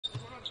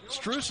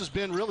Strus has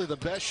been really the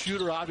best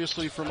shooter,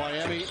 obviously, for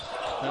Miami.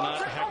 And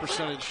that high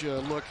percentage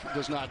look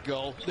does not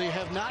go. They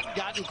have not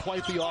gotten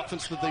quite the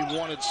offense that they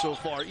wanted so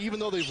far, even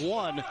though they've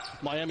won,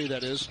 Miami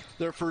that is,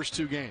 their first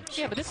 2 games.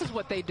 Yeah, but this is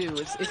what they do.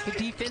 It's the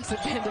defensive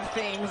end of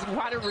things.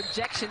 What a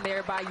rejection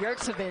there by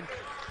Yurtseven.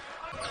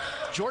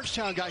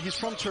 Georgetown guy, he's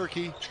from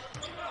Turkey,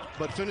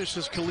 but finished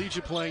his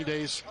collegiate playing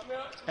days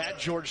at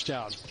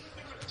Georgetown.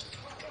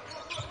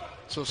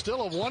 So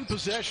still a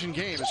 1-possession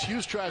game as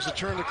Hughes tries to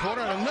turn the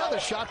corner, and another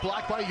shot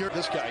blocked by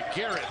this guy,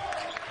 Garrett,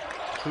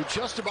 who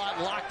just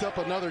about locked up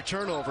another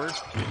turnover.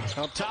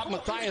 On top,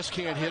 Matthias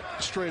can't hit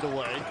straight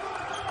away.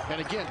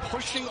 And again,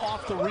 pushing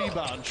off the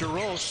rebound.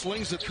 Giroux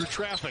slings it through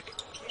traffic.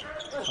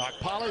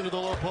 Akpala into the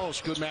low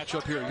post. Good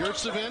matchup here.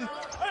 Yurtseven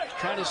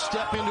trying to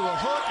step into a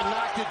hook and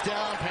knocked it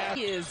down.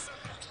 He is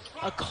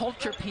a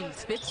culture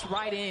piece. Fits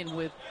right in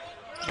with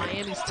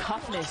Miami's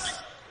toughness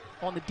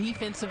on the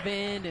defensive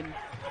end and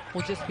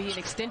will just be an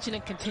extension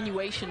and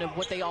continuation of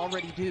what they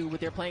already do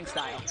with their playing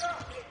style.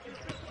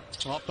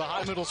 Off the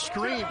high middle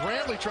screen,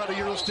 Brantley tried to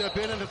Euro step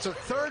in, and it's a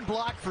 3rd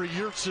block for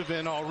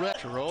Yurtseven already.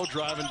 Giroux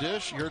driving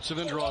dish.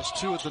 Yurtseven draws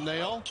 2 at the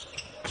nail.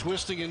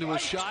 Twisting into a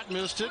shot,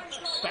 missed it.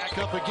 Back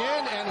up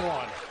again, and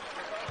 1.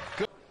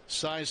 Good.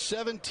 Size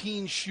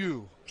 17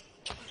 shoe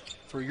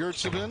for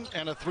Yurtseven,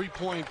 and a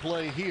 3-point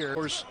play here. Of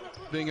course,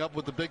 being up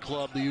with the big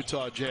club, the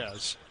Utah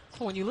Jazz.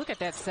 When you look at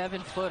that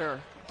 7-footer,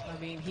 I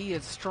mean, he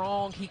is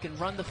strong. He can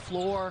run the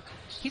floor.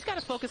 He's got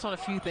to focus on a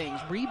few things.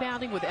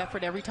 Rebounding with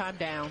effort every time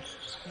down.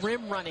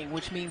 Rim running,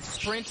 which means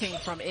sprinting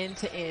from end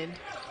to end.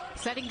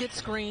 Setting good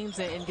screens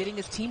and getting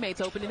his teammates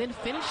open. And then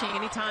finishing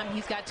anytime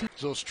he's got to.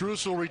 So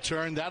Strus will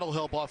return. That'll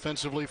help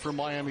offensively for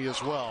Miami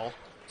as well.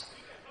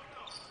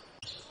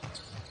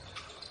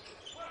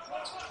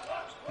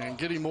 And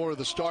getting more of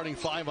the starting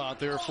 5 out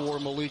there for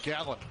Malik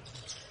Allen.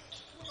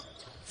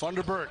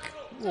 Funderburk.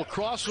 A little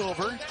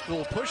crossover. A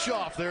little push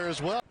off there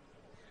as well.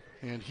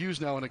 And Hughes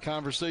now in a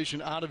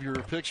conversation out of your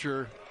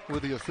picture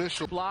with the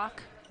official.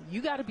 Block,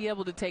 you got to be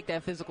able to take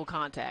that physical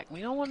contact. We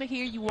don't want to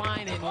hear you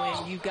whining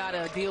when you got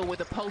to deal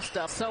with a post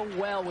up so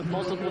well with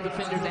multiple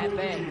defenders at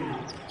bay.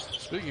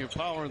 Speaking of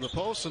power in the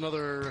post,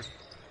 another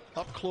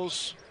up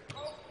close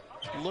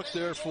look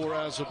there for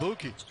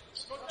Azubuike.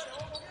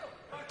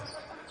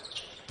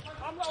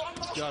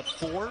 Got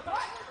 4.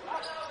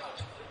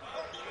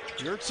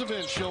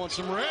 Yurtseven showing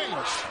some range.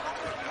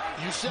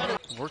 You said it.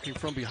 Working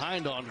from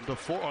behind on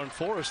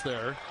Forrest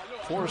there.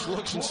 Forrest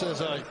looks and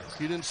says,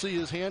 you didn't see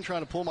his hand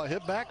trying to pull my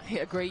hip back?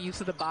 Yeah, great use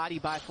of the body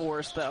by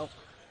Forrest, though.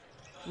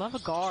 Love a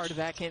guard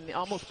that can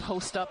almost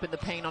post up in the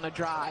paint on a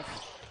drive.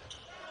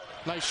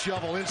 Nice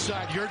shovel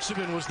inside.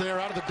 Yurtseven was there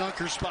out of the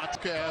dunker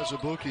spot.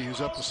 Azubuike, who's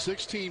up to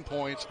 16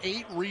 points,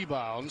 8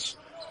 rebounds.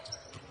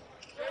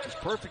 He's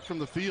perfect from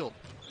the field.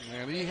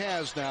 And he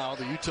has now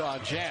the Utah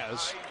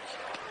Jazz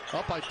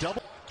up by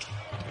double.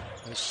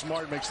 And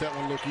Smart makes that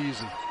one look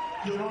easy.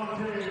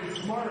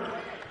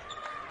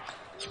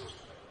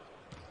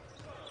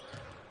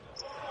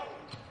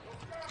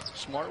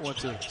 Smart went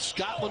to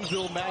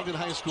Scotlandville Magnet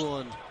High School.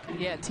 And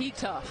yeah, Teague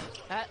tough.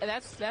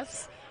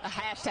 That's a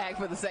hashtag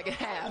for the second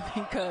half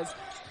because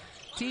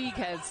Teague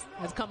has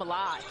come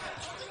alive.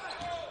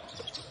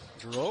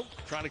 Giroux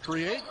trying to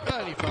create,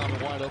 and he found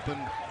a wide open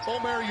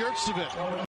Omer Yurtseven.